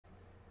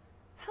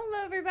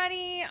Hello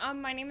everybody,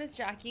 my name is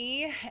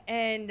Jackie,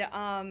 and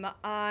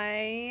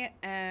I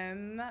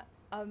am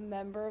a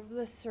member of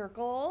the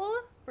Circle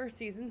for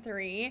season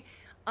 3,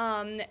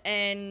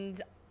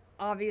 and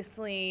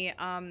obviously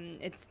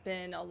it's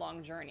been a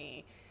long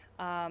journey.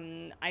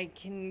 I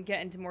can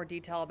get into more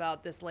detail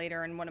about this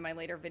later in one of my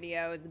later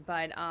videos,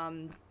 but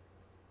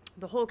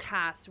the whole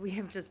cast, we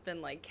have just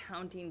been like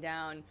counting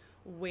down,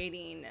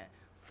 waiting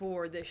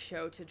for this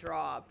show to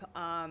drop,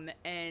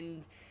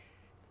 and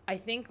I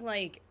think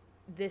like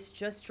this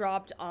just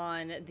dropped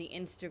on the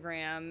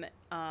Instagram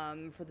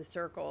for the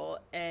Circle,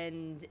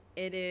 and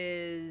it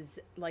is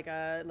like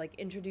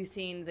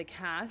introducing the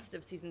cast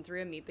of season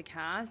 3 and meet the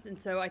cast. And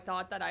so I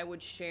thought that I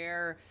would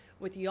share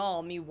with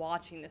y'all me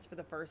watching this for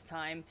the first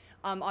time.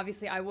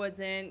 Obviously I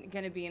wasn't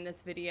gonna be in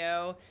this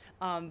video,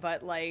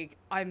 but like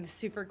I'm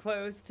super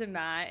close to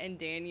Matt and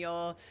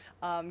Daniel,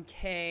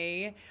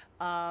 Kay,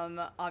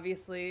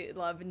 obviously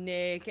love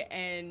Nick,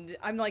 and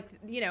I'm like,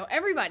 you know,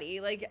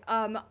 everybody, like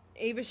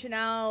Ava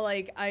Chanel,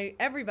 like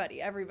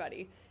everybody. Am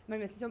I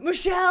missing something?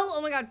 Michelle,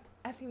 oh my god,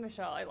 effing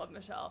Michelle, I love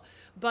Michelle.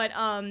 But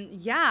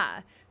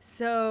yeah,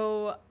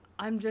 so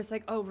I'm just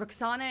like, oh,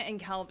 Roxana and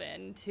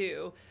Calvin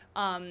too.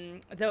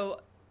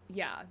 Though,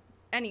 yeah.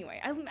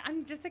 Anyway,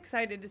 I'm just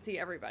excited to see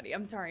everybody.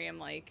 I'm sorry, I'm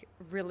like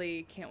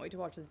really can't wait to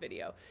watch this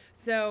video.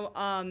 So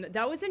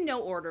that was in no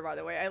order, by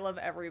the way. I love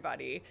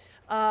everybody.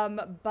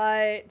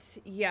 But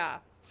yeah,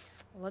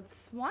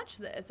 let's watch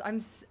this. I'm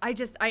scared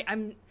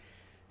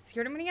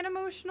I'm gonna get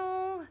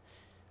emotional.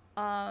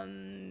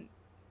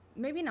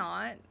 Maybe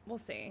not. We'll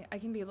see. I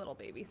can be a little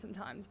baby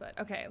sometimes, but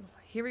okay.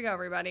 Here we go,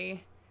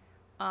 everybody.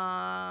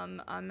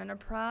 I'm gonna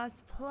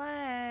press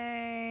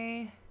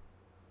play.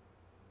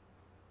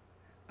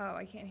 Oh,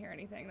 I can't hear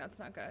anything. That's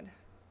not good.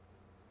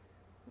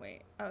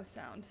 Wait. Oh,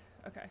 sound.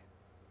 Okay.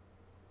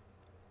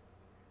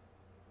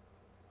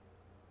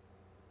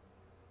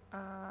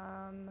 Here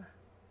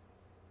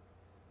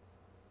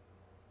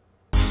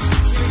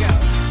we go.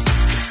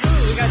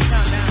 Ooh, we got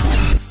sound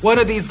now. One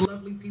of these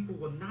lovely people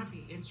will not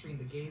be entering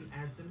the game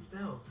as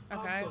themselves,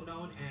 okay. Also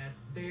known as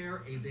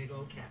they're a big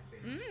old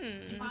catfish.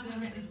 If I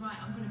don't get this right,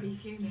 I'm going to be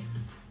fuming.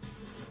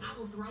 I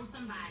will throw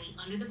somebody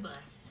under the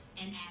bus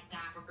and ask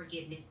God for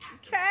forgiveness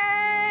after.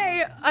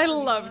 Kay! I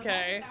love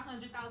Kay.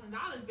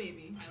 $100,000,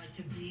 baby. I like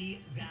to be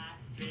that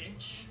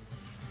bitch.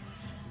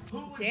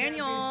 Who was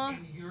Daniel. that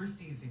bitch in your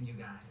season, you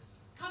guys?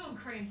 Come on,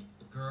 Chris.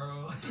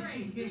 Girl.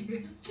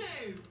 3, 2,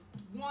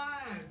 1.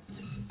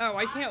 Oh,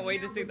 I can't I'm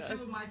wait to here see with this.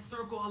 2 of my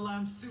Circle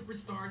alum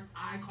superstars.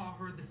 I call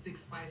her the Six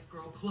Spice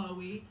Girl,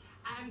 Chloe.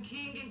 I'm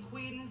King and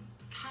Queen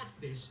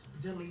Catfish,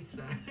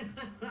 Delisa.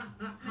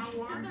 How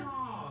are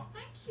y'all?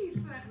 Thank you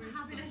for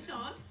having us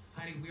on.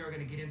 Honey, we are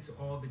going to get into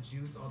all the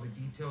juice, all the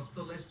details.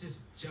 So let's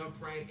just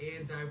jump right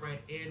in, dive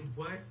right in.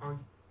 What are...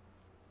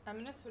 I'm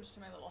going to switch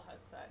to my little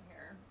headset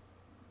here.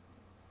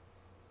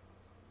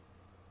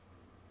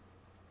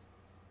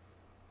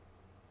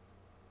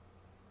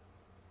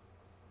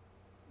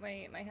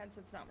 Wait, my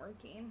headset's not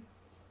working.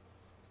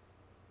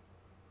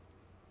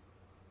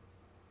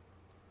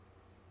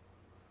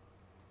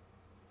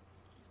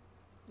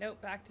 Nope,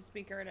 back to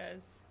speaker it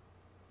is.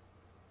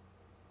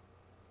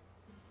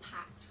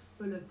 Packed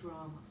full of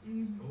drama.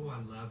 Oh,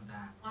 I love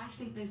that. I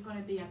think there's got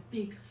to be a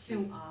big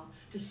filter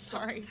to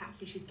stop Sorry.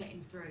 catfishes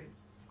getting through.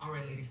 All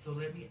right, ladies, so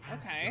let me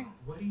ask you,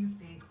 what do you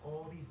think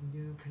all these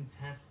new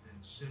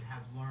contestants should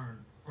have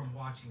learned from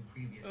watching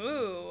previous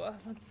Ooh,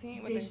 let's see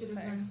what They they should have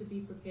say. learned to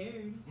be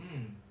prepared.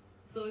 Mm.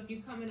 So if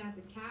you come in as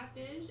a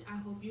catfish, I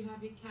hope you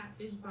have a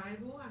catfish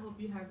Bible. I hope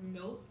you have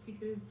notes,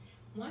 because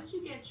once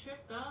you get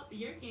tripped up,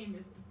 your game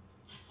is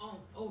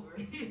over.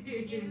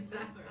 It's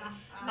over.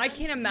 I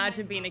can't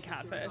imagine being a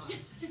catfish.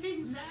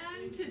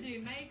 Learn to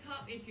do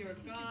makeup if you're a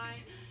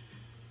guy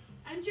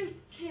and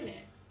just kill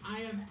it.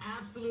 I am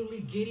absolutely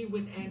giddy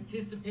with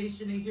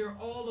anticipation to hear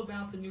all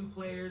about the new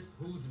players,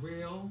 who's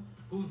real,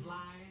 who's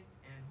lying,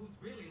 and who's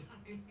really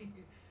lying.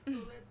 So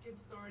let's get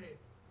started.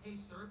 Hey,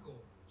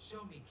 Circle,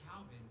 show me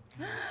Calvin.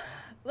 And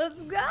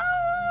Let's go!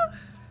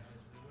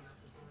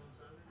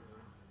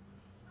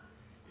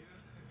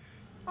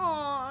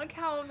 Aw,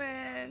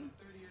 Calvin.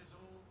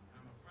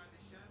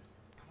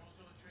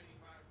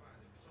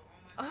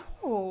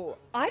 Oh,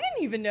 I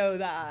didn't even know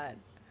that.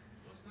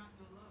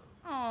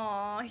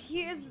 Aw,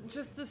 he is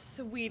just the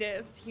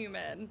sweetest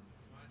human.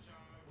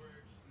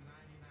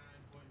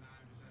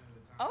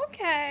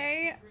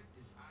 Okay.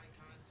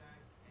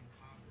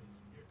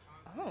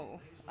 Oh,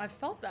 I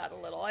felt that a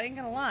little, I ain't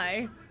gonna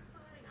lie.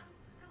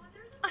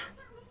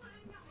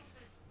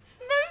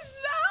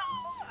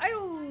 Michelle! I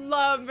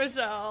love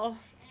Michelle.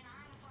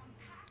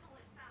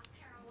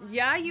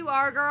 Yeah, you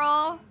are,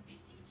 girl.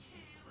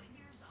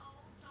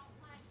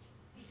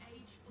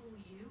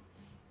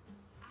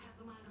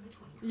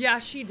 Yeah,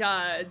 she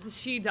does.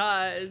 She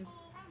does.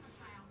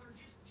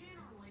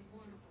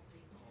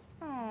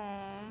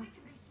 Aww.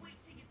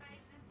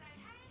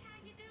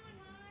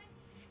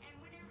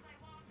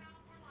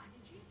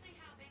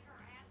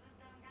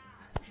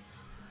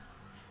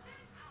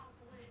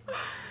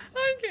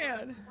 I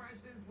can.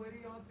 Questions, what do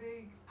y'all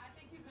think? I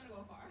think he's gonna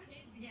go far.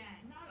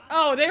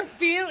 Oh, they're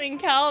feeling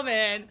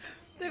Calvin.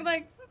 They're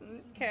like,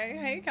 okay,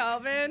 hey,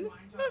 Calvin.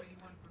 Mind drop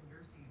anyone from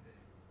your season.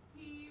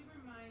 He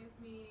reminds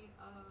me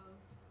of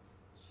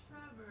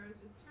Trevor,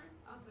 just turned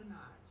up a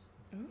notch.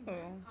 He's Ooh.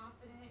 very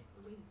confident,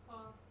 the way he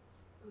talks,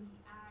 the way he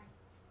acts.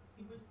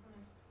 People are just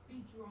gonna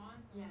be drawn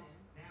to him.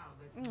 Now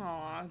let's.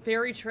 Aw,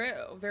 very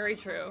true. Very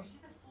true.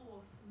 She's a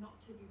force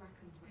not to be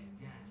reckoned with.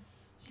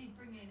 Yes. She's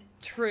bringing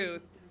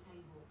Truth. to the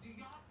table. Do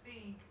y'all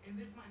think, and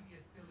this might be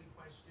a silly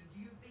question, do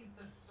you think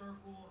the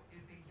circle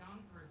is a young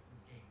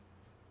person's game?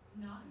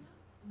 No.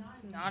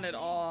 Not at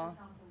all. For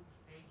example,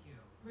 Thank you.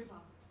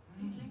 River,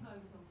 his lingo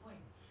was on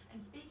point.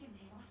 And speaking to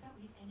him, I felt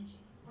his energy.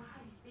 It was like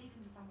I was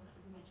speaking to someone that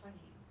was in their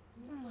 20s.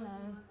 He was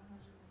 100%,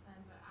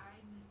 but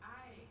I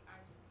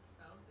just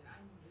felt it.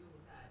 I knew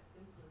that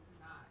this was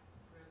not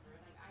River.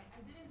 Like I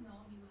didn't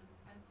know he was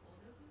as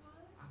old as he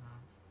was,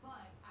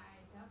 but I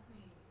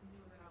definitely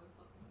knew that I was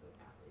talking to a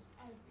catfish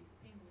every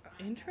single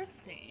time.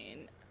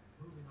 Interesting.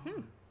 Moving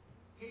on.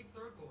 Hey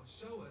Circle,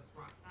 show us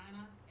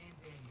Roxana and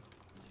Daniel.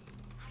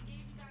 I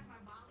gave you guys my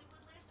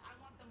Bollywood list. I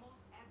want the most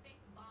epic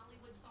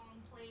Bollywood song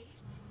played.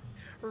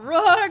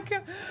 Rook.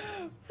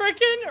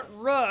 Freaking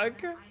Rook.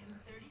 I am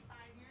 35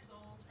 years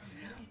old from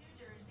Philly, New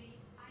Jersey.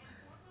 I am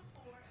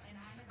 4'4" and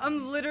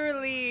I'm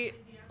literally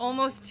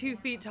almost 2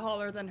 feet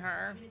taller than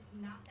her. I mean, it's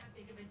not that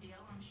big of a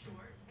deal. I'm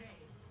short.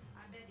 Hey,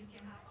 I bet you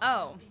can hop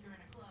Oh. on a speaker in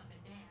a club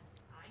and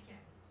dance. I can.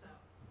 So,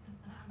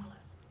 I'm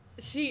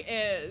blessed. She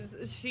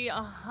is. She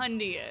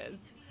 100 is.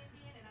 To be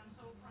Indian, and I'm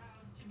so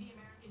proud to be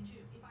American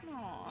too. If I could be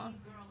Aw. the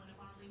lead girl in a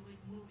Bollywood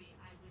movie,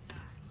 I would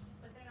not.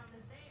 But then on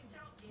the same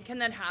token, Can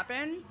that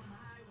happen? on the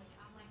highway,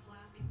 I'm like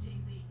blasting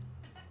Jay-Z.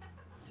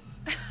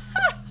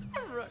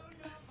 Rook.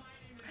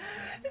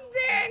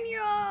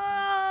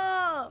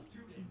 Daniel.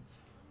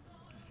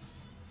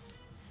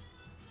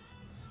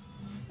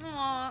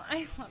 Aw,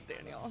 I love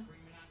Daniel.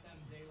 Screaming at them,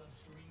 they love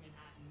screaming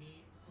at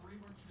me. 3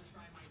 words to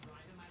describe my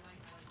drive in my life.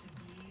 I like to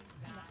be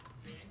that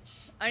bitch.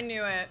 I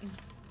knew it.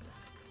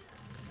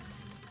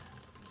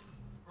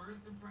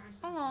 First impression.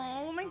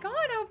 Oh my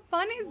god, how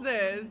fun is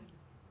this?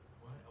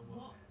 What a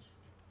woman.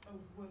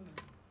 A woman.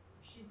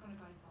 She's gonna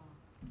go far.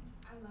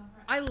 I love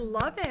her. I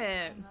love it.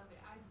 I love it.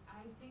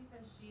 I think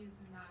that she is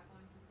not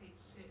going to take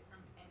shit from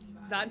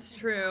anybody. That's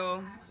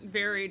true. I actually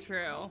Very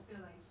true.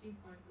 feel like she's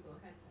going to go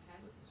head to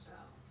head with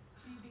Michelle.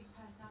 Two big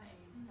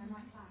personalities. They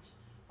might clash.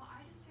 But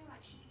I just feel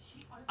like she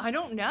I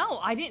don't know.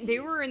 I didn't. They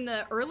were in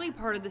the early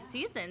part of the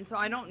season, so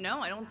I don't know.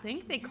 I don't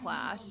think they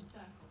clashed.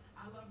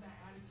 I love that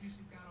attitude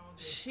she's got on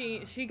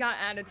this. She got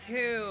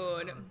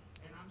attitude.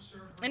 And I'm sure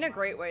her In a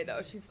great way, though.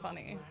 is She's so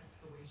funny.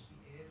 blessed the way she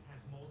is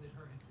has molded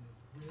her into this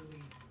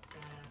really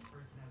badass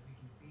person as we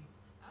can see.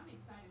 I'm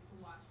excited to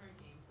watch her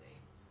gameplay.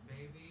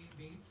 Baby,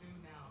 me too.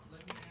 Now,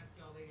 let me ask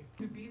y'all ladies,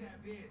 to be that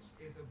bitch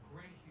is a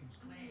great, huge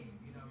claim,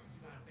 you know, because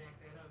you gotta back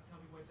that up. Tell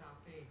me what y'all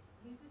think.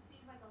 He just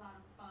seems like a lot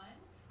of fun.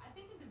 I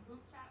think in the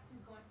group chats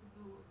he's going to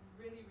do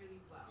really, really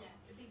well. Yeah.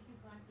 I think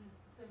he's going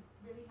to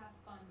really have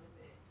fun with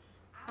it.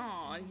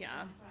 Aw,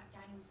 yeah. I feel like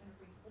Daniel's gonna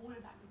bring all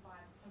of that good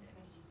vibe, positive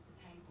energy to the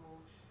table.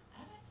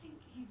 And I don't think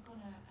he's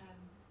gonna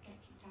get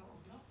kicked out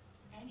or blocked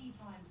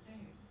anytime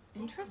soon.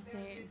 Who was that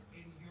Interesting. bitch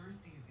in your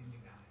season,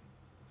 you guys?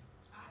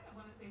 I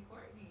want to say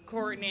Courtney.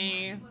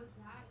 Courtney. He was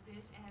that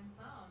bitch and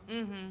some.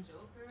 Mhm.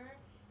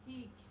 Joker.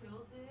 He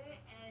killed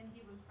it and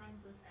he was friends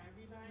with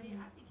everybody.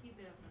 I think he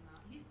did a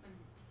he's been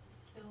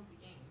killed the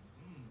game.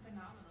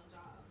 Phenomenal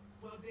job.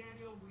 Well,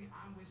 Daniel,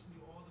 I'm wishing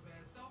you all the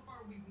best. So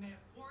far, we've met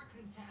 4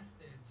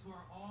 contestants who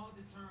are all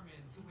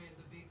determined to win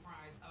the big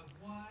prize of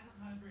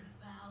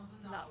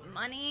 $100,000. That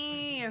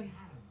money. They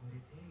have what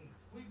it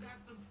takes. We've got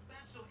some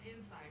special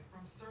insight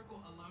from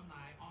Circle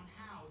alumni on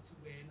how to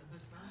win the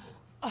Circle.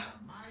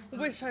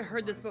 Wish I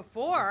heard this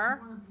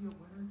before. If you want to be a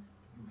winner,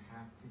 you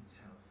have to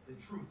tell the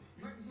truth.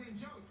 You might be saying,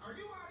 Joey, are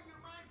you out of your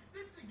mind?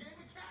 This is a game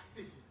of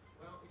catfishes.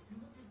 Well, if you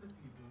look at the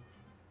people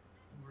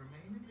who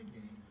remain in the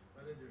game,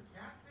 whether they're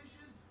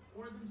catfishes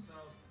or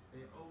themselves,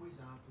 they always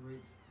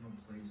operate from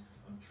a place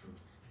of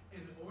truth.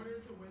 In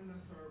order to win the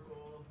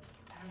Circle,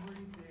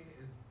 everything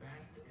is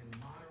best in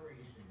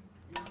moderation.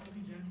 You have to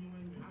be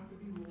genuine, you have to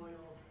be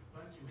loyal,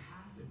 but you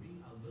have to be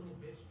a little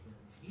bit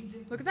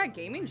strategic. Look at that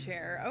gaming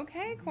chair.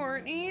 Okay,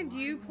 Courtney, do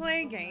you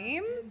play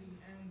games?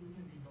 And you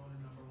can be voted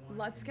number 1.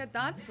 Let's get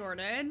that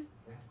sorted.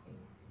 That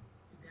coin.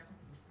 To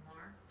definitely be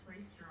smart,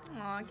 play strong,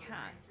 Aw, look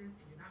Cat. righteous, and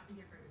do not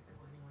be afraid to step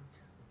on anyone's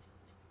toes.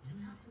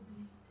 You have to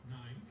be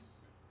nice.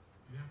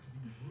 You have to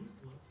be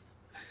ruthless.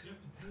 You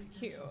have to pay attention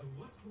Cute. to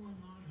what's going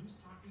on, who's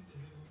talking to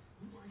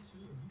who likes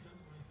who, and who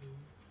doesn't like who.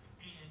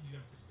 And you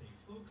have to stay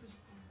focused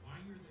on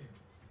why you're there.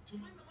 To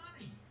win the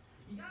money.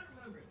 You gotta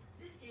remember,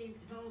 this game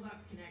is all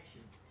about connection.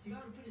 So you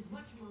gotta put as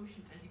much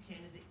emotion as you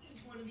can into each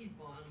one of these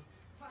bonds,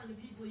 find the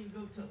people you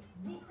go to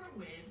war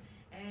with,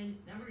 and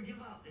never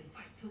give up and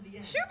fight till the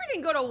end. Shuby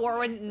didn't go to war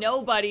with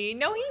nobody.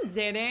 No, he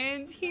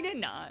didn't. He did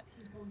not.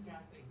 Keep them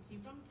guessing.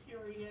 Keep them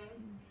curious.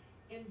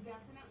 And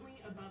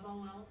definitely, above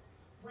all else,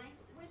 rank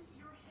with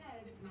your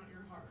head, not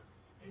your heart.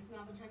 It's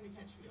not the time to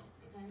catch feels,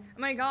 okay?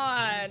 My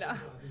God.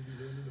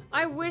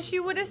 I wish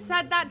you would have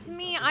said that to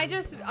me. I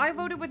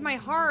voted with my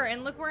heart,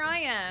 and look where I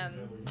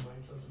am.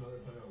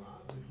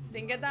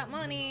 Didn't get that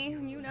money,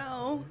 you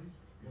know.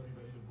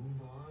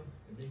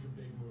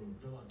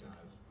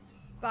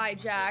 Bye,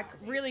 Jack.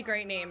 Really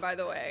great name, by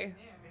the way.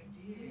 Yes,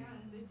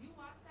 if you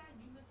watch that,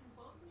 you listen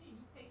closely, and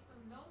you take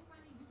some notes,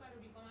 honey, you better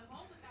be going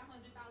home with that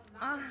 $100,000.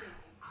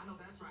 I know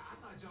that's right. I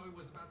thought Joey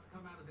was about to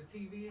come out of the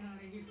TV,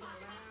 honey. He's so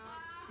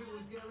loud. He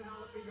was yelling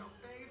all up in your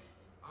face.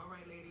 All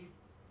right, ladies.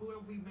 Who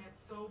have we met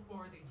so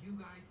far that you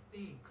guys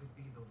think could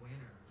be the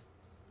winner?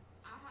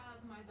 I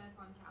have my bets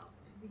on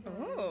Calvin because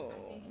Oh.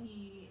 I think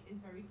he is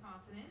very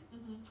confident,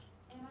 and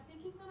I think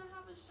he's gonna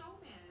have a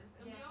showman's.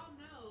 And we all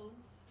know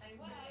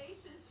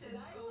relationships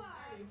go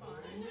very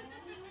far. I'm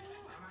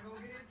not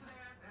gonna get into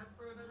that. That's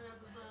for another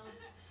episode.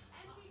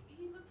 And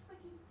he looks like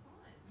he's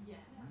fun.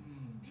 Yeah.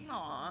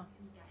 Aw.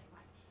 In the game,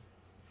 like,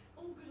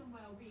 all good and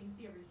well being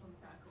serious on the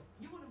circle.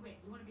 You want to win.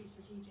 You want to be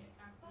strategic.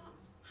 Absolutely.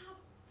 But have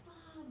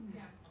fun.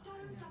 Yes.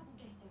 Don't double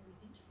guess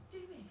everything. Just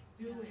do it.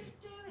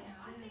 Just do it.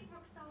 I think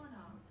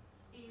Roxana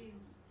is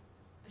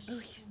a Oh,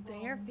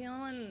 they are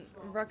feeling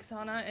strong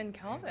Roxana and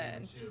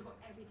Calvin. She's got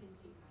everything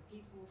to her.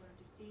 People are going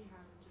to just see her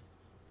and just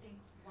think,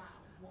 wow,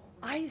 what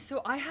a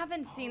woman. I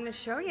haven't seen the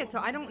show yet, so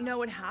I don't know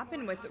what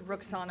happened with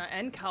Roxana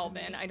and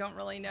Calvin. I don't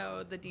really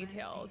know the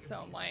details,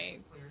 so I'm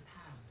like,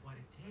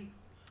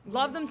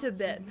 love them to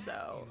bits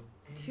though.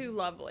 Too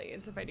lovely,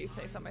 as if I do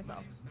say so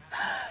myself.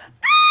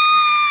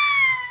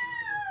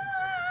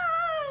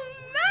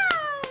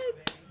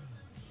 Matt!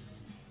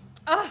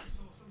 Oh,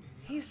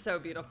 he's so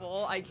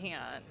beautiful. I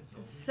can't.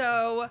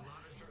 So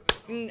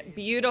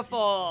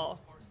beautiful.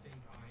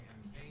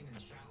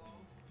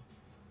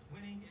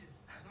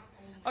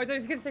 Oh, I thought he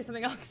was gonna say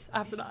something else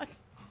after that.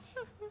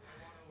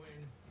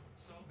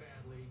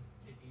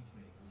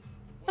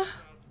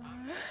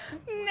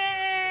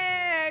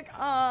 Nick!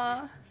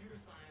 Aw.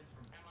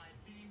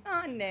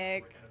 Aw,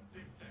 Nick.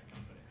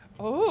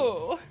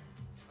 Oh.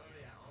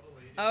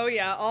 Oh,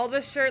 yeah, all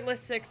the shirtless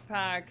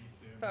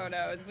six-packs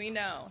photos, we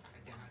know.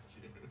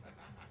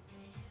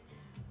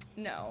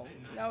 No,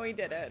 no, he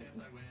didn't.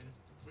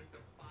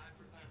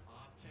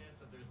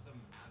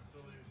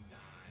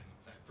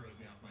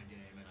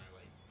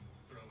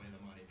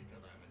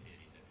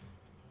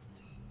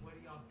 What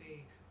do y'all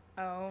think?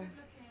 Oh. Good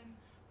looking.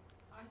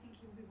 I think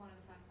he will be one of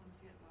the first ones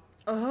to get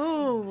blocked.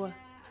 Oh.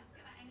 Yeah, I just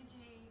get that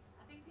energy.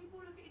 I think people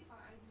look at his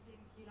photos and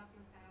think you love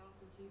yourself,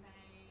 you're too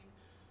vain.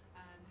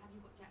 Have you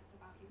got depth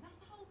about you? And that's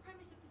the whole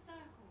premise of the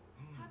circle.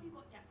 Have you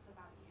got depth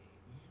about you?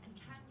 And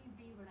can you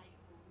be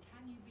relatable? And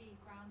can you be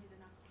grounded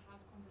enough to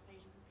have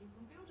conversations with people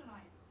and build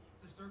alliances?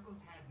 The circles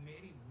had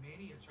many,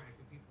 many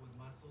attractive people with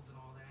muscles and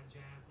all that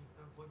jazz and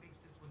stuff. What makes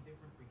this one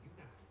different for you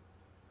guys?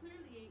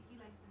 Clearly, he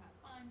likes to have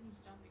fun. He's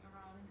jumping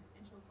around in his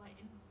intro, but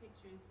in his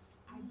pictures,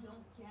 I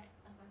don't get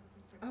a sense of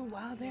his personality. Oh,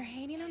 wow, they're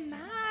hating on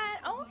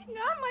Matt. Oh, my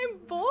God, my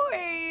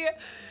boy.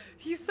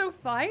 He's so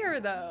fire,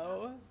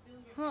 though.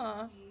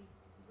 Huh.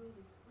 It's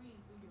really scream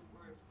through your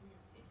words, through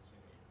your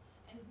pictures.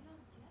 And if we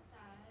don't get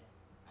that,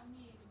 I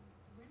mean,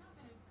 we're not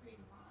going to create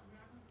a bond. We're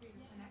not going to create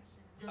a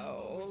connection.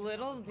 Oh,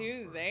 little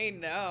do they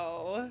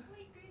know.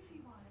 Sweet,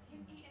 goofy one of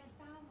him eating a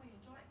sandwich,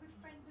 or like with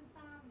friends and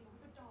family, or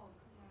with a dog.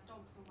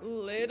 Dogs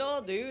always.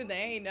 Little do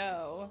they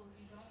know.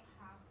 You don't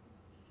have to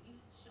be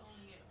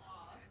showing it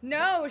off.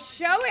 No,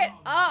 show it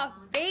off,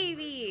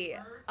 baby.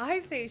 I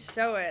say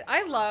show it.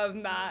 I love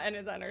Matt and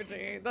his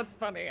energy. That's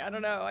funny. I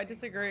don't know. I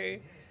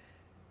disagree.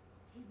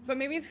 But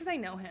maybe it's because I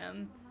know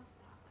him. Everyone loves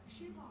that. Like,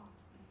 Sugar.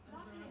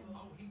 Love him.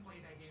 Oh, he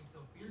played that game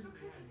so It's fiercely.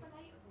 because he's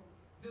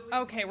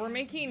relatable. Okay, we're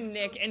making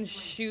Nick and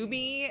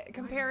Shuby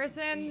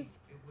comparisons.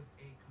 It was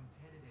a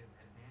competitive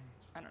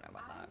advantage. I don't know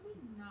about I that.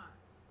 would not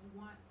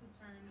want to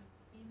turn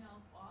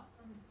females off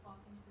from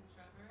talking to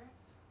Trevor,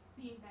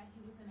 being that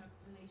he was in a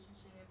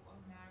relationship or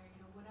married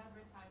or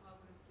whatever type I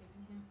would have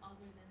given him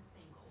other than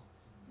single.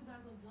 Because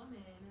as a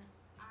woman,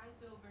 I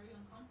feel very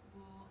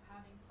uncomfortable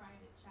having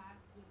private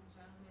chats with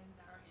gentlemen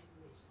that are in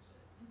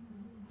relationships.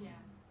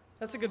 Yeah.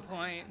 That's a good So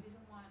point. I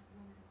didn't want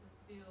women to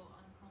feel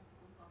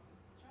uncomfortable talking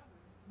to Trevor.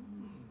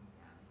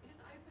 Yeah. It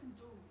just opens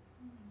doors.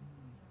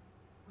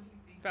 What do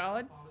you think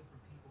Valid. about falling for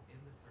people in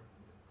the circle,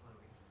 Miss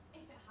Chloe?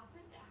 If it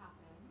happens, it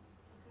happens.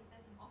 Because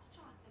there's an off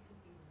chance there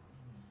could be more.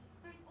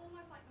 So it's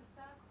almost like the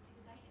circle is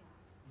a dating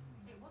app.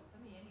 It was for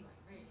me anyway,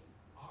 really.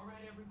 All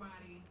right,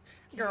 everybody.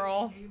 Kay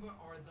Girl. and Ava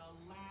are the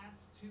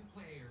last two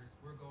players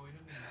we're going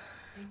to meet.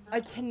 Hey, I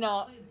Circle,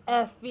 cannot play the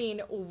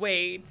game. effing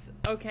wait.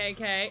 Okay,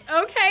 Kay.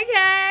 Okay,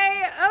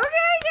 Kay.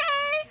 Okay,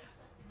 Kay.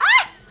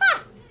 Ah!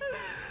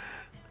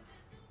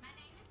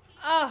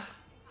 Ah.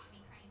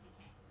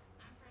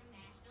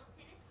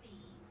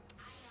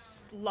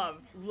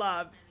 Love,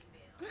 love.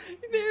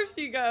 There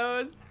she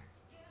goes.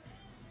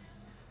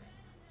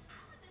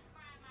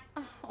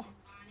 Oh.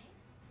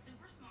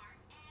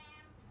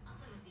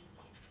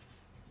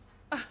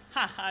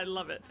 I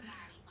love it.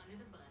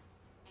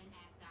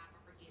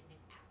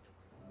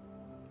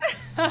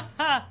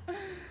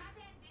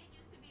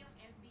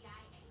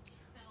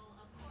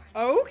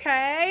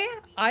 Okay.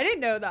 I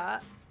didn't know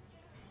that.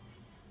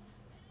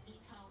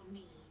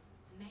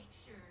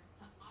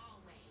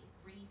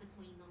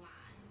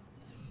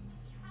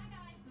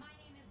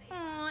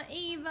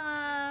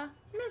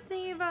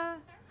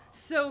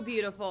 So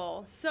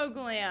beautiful, so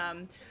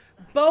glam.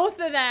 Both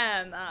of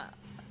them.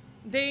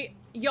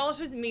 Y'all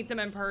should meet them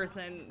in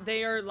person.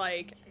 They are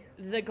like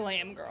the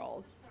glam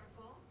girls.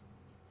 Circle.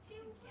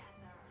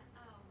 Together.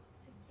 Oh,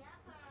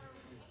 together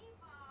with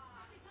Ava.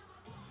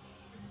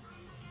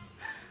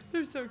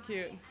 They're so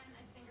cute. I'm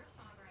a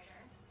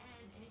singer-songwriter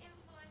and an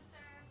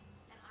influencer,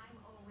 and I'm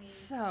always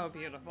So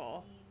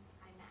beautiful. behind the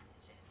scenes, I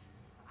manage it.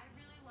 I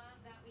really love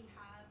that we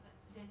have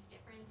this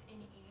difference in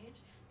age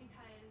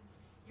because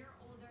you're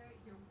older,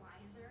 you're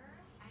wiser.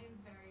 I am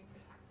very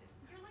protective.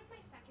 You're like my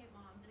second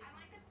mom. I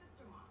like a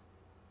sister mom.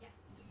 Yes.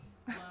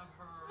 Love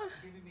her,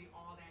 giving me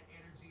all that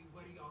energy.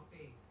 What do y'all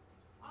think?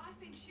 I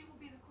think she will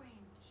be the queen.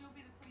 She'll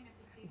be the queen of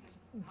the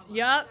season.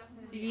 Yup.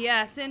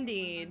 Yes,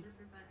 indeed.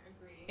 100%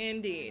 agree.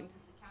 Indeed. If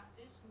it's a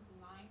catfish who's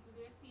lying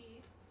through their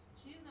teeth,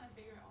 she's gonna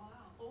figure it all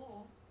out.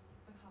 Or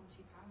become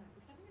too paranoid.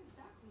 Because I think in the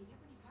circle you get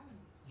really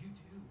paranoid. You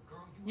do,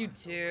 girl. You are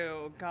so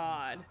do, right.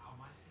 God. On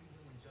my season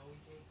when Joey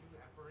came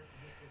through at first,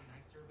 he was really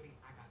nice to everybody.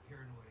 I got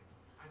paranoid.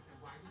 I said,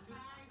 "Why are you too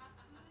nice?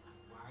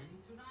 Why are you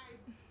too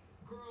nice?"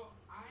 Girl,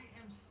 I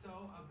am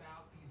so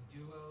about these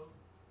duos.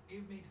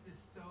 It makes this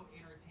so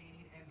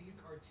entertaining, and these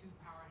are two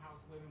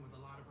powerhouse women with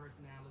a lot of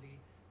personality.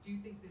 Do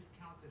you think this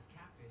counts as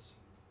catfishing?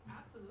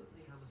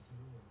 Absolutely. Tell us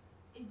more.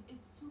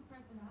 It's two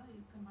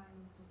personalities combined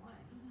into one.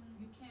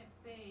 You can't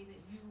say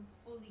that you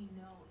fully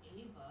know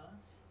Ava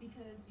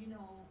because you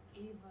know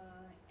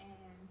Ava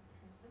and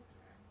her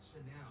sister.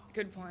 Chanel.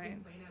 Good do you point.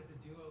 think playing as a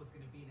duo is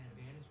going to be an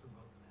advantage for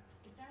both of them?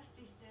 If they're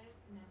sisters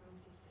and they're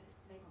real sisters,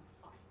 they're gonna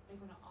fight. They're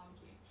gonna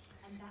argue.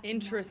 And that's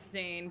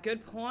Interesting.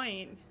 Good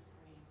point.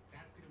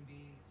 That's going to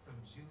be some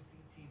juicy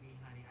TV,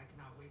 honey. I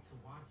cannot wait to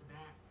watch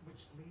that,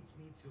 which leads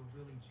me to a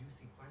really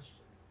juicy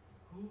question.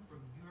 Who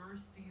from your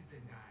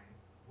season, guys,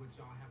 would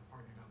y'all have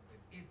partnered up with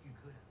if you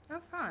could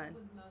have? How fun. I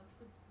would love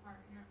to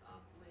partner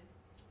up with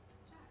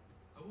Jack.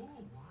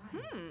 Oh, why?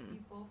 Hmm.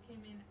 We both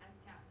came in as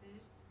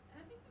catfish, and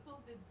I think we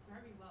both did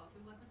very well. If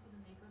it wasn't for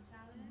the makeup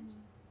challenge,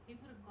 he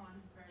would have gone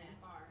very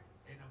far.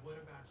 And what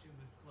about you,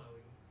 Miss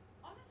Chloe?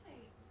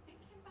 Honestly,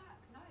 thinking back,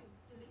 no,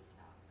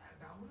 Delisa.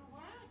 That would have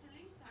Yeah, worked.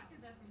 Delisa. I could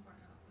definitely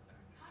partner up with her.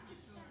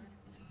 100%.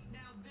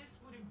 Now, this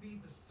wouldn't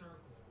be the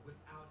circle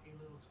without a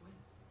little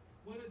twist.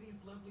 One of these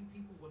lovely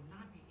people will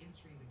not be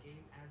entering the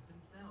game as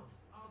themselves,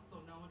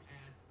 also known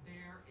as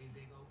they're a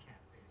big old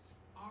catfish.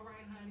 All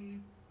right,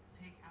 honeys,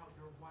 take out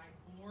your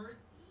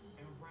whiteboards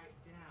and write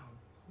down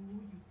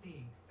who you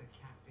think the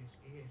catfish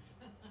is.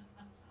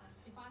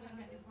 If I don't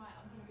get this right,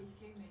 I'm gonna be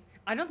fuming.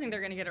 I don't think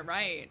they're gonna get it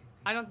right.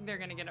 I don't think they're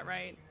gonna get it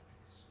right.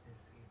 Catfish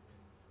this season.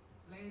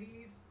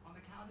 Ladies, on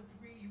the count of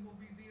 3, you will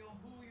reveal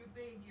who you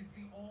think is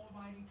the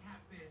almighty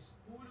catfish.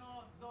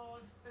 Uno,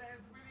 dos,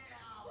 tres,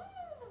 reveal.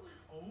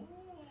 Oh.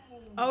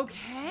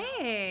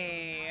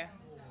 Okay.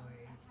 Boy.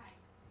 Okay.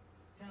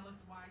 Tell us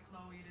why,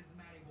 Chloe, it is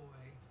Matty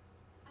Boy.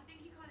 I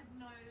think he kind of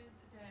knows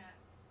that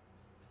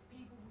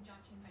people will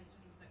judge him based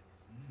on his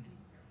looks and his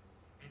appearance.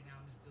 And now,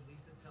 Miss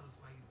Delisa, tell us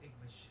why you think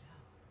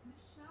Michelle.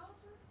 Michelle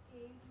just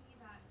gave me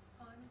that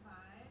fun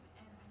vibe,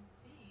 and I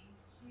think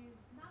she's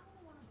not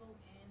gonna want to go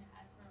in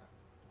as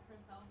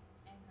herself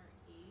and her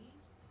age.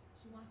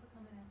 She wants to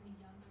come in as a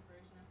younger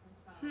version of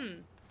herself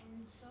and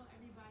show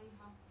everybody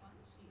how fun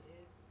she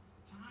is.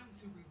 Time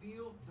to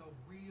reveal the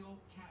real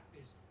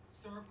catfish.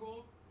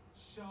 Circle,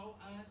 show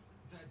us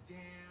the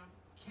damn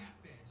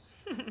catfish.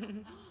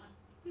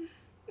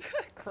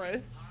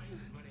 Chris. Hi,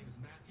 my name is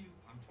Matthew.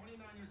 I'm 29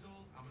 years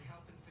old. I'm a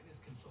health and fitness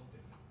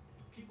consultant.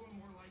 People are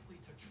more likely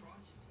to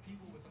trust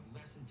people with a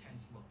less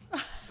intense look.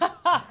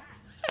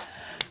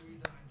 The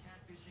reason I'm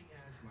catfishing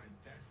as my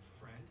best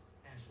friend,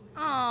 Ashley.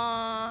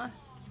 Aww.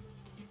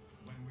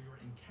 When we were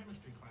in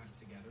chemistry class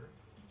together,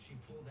 she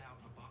pulled out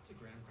a box of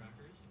graham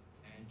crackers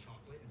and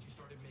chocolate, and she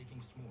started making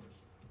s'mores.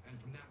 And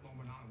from that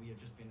moment on, we have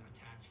just been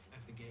attached at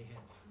the gay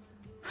hip.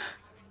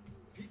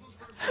 People's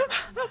first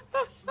impression of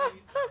Ashley,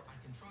 I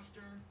can trust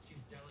her.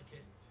 She's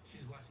delicate.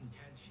 She's less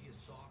intense. She is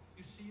soft.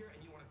 You see her and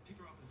you want to pick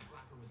her up and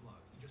slap her with love.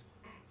 She's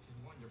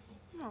wonderful.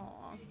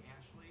 Aww. Being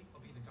Ashley,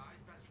 I'll be the guy's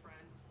best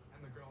friend and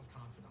the girl's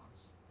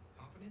confidants.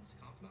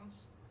 Confidants?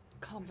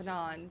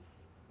 Confidants.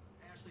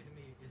 Ashley to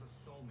me is a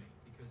soulmate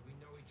because we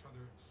know each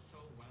other so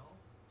well.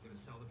 We're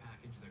gonna sell the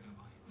package, they're gonna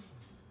buy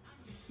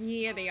it.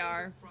 Yeah, they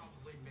are.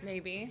 Probably miss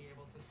Maybe. being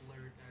able to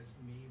flirt as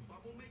me,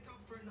 but we'll make up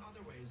for it in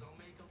other ways. I'll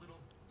make a little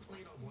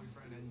Play-Doh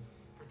boyfriend and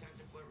pretend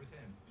to flirt with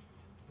him.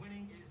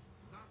 Winning is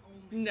not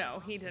only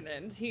No, he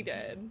didn't. He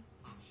did.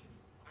 option.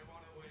 I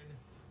want to win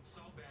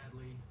so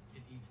badly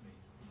it eats me.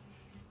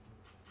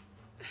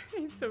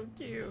 He's so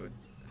cute.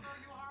 Girl,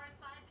 you are a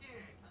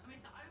psychic. I mean,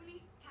 it's the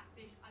only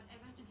catfish I've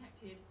ever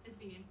detected as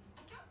being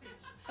a catfish.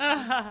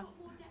 Ah. There's got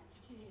more depth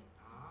to him.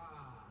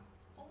 Ah.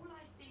 All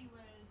I see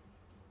was,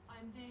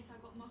 I'm this,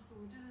 I've got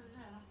muscle, da da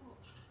da. And I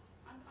thought,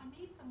 I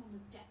need someone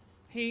with depth.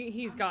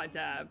 He's got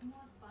depth.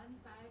 More fun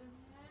side of him.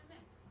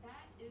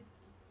 That is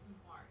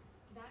smart.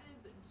 That is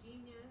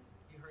genius.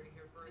 You heard it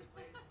here first,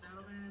 ladies and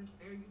gentlemen.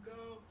 There you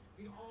go.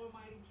 The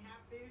almighty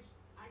catfish.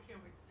 I can't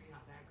wait to see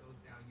how that goes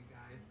down, you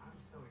guys. I'm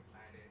so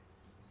excited.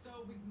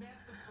 So we've met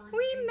the first.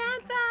 We season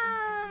met catfish,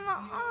 and them.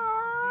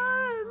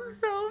 Oh,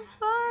 so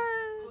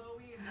fun.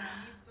 Chloe and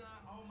Denisa,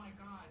 oh my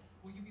God.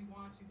 Will you be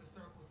watching The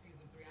Circle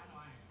season 3? I know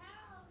I am.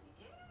 Hell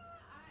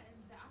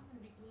yeah, I'm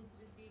gonna be glued to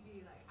the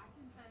TV. Like I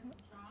can sense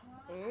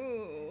drama,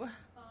 Ooh. I can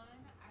sense fun,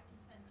 I can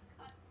sense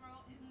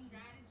cutthroat and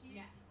strategy.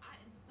 Yeah. I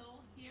am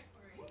so here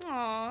for it.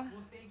 Aw.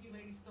 Well, thank you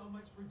ladies so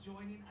much for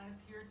joining us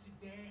here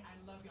today. I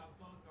love y'all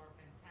both. You're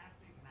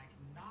fantastic, and I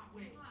cannot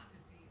wait to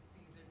see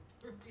season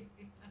 3.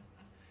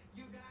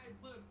 You guys,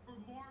 look, for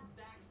more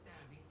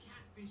backstabbing,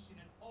 catfishing,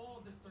 and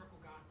all the Circle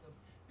gossip,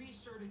 be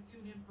sure to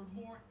tune in for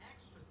more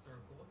Extra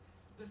Circle.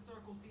 The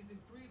Circle season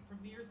 3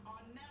 premieres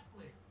on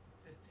Netflix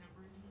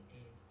September the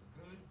 8th.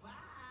 Goodbye.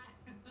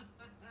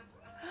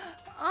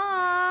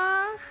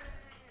 Aww.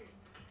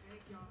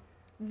 Thank y'all.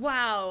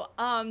 Wow,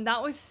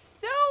 that was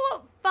so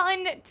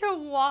fun to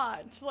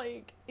watch.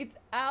 Like, it's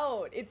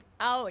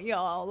out,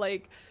 y'all.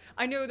 Like,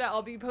 I know that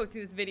I'll be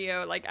posting this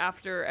video, like,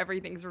 after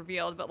everything's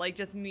revealed, but, like,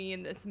 just me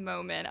in this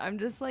moment, I'm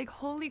just like,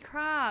 holy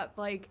crap,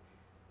 like,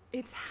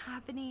 it's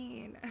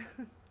happening.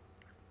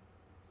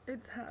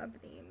 It's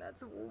happening.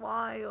 That's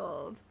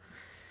wild.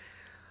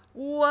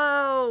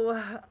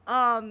 Whoa.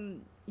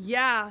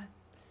 Yeah,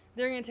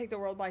 they're gonna take the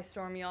world by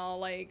storm, y'all.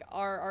 Like,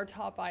 our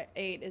top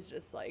 8 is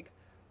just, like,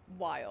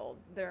 wild.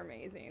 They're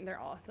amazing. They're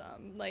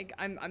awesome. Like,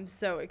 I'm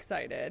so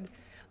excited.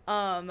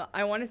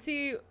 I want to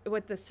see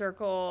what the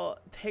Circle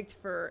picked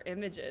for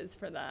images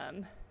for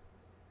them.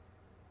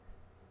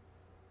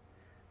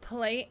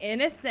 Play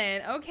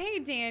innocent. Okay,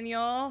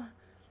 Daniel.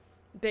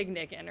 Big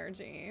Nick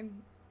energy.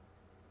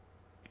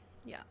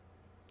 Yeah.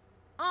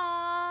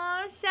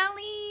 Aw,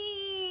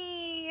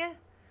 Shelly.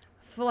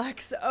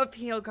 Flex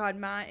appeal. God,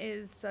 Matt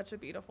is such a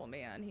beautiful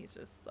man. He's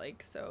just,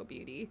 like, so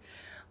beauty.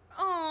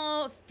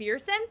 Oh,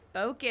 fierce and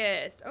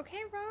focused.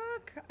 Okay,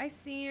 Rock. I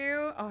see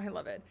you. Oh, I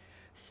love it.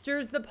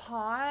 Stirs the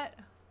pot.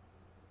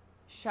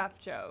 Chef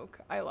joke.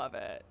 I love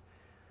it.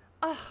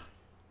 Oh.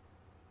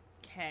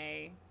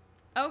 Okay.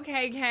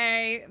 Okay,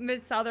 Kay.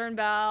 Miss Southern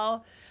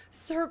Belle.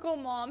 Circle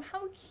Mom.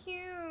 How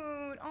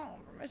cute. Oh,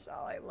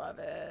 Michelle, I love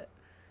it.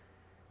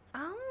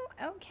 Oh,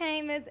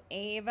 okay, Miss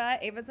Ava.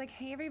 Ava's like,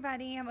 hey,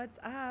 everybody. What's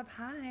up?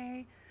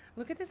 Hi.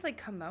 Look at this,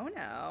 like,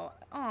 kimono.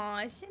 Aw,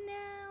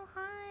 Chanel.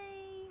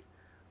 Hi.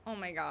 Oh,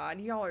 my God.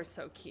 Y'all are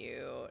so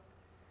cute.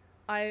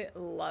 I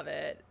love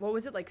it. What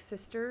was it, like,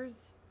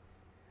 sisters?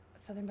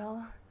 Southern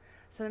Belle?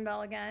 Southern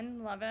Belle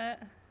again. Love it.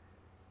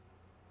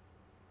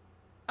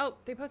 Oh,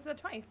 they posted that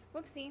twice.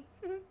 Whoopsie.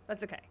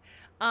 That's okay.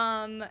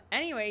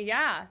 Anyway,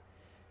 yeah.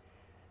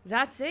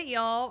 That's it,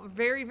 y'all.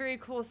 Very, very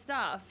cool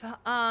stuff.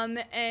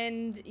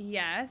 And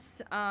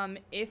yes,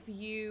 if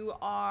you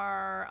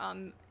are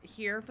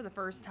here for the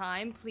first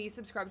time, please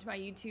subscribe to my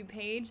YouTube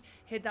page,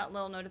 hit that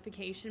little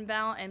notification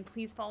bell, and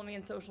please follow me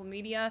on social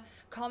media.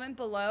 Comment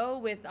below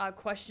with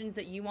questions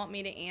that you want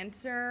me to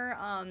answer.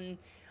 I'm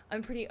a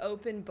pretty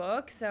open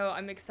book, so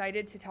I'm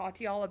excited to talk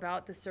to y'all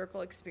about the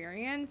Circle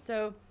experience.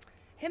 So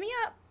hit me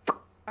up.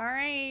 All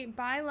right.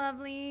 Bye,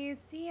 lovelies.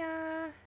 See ya.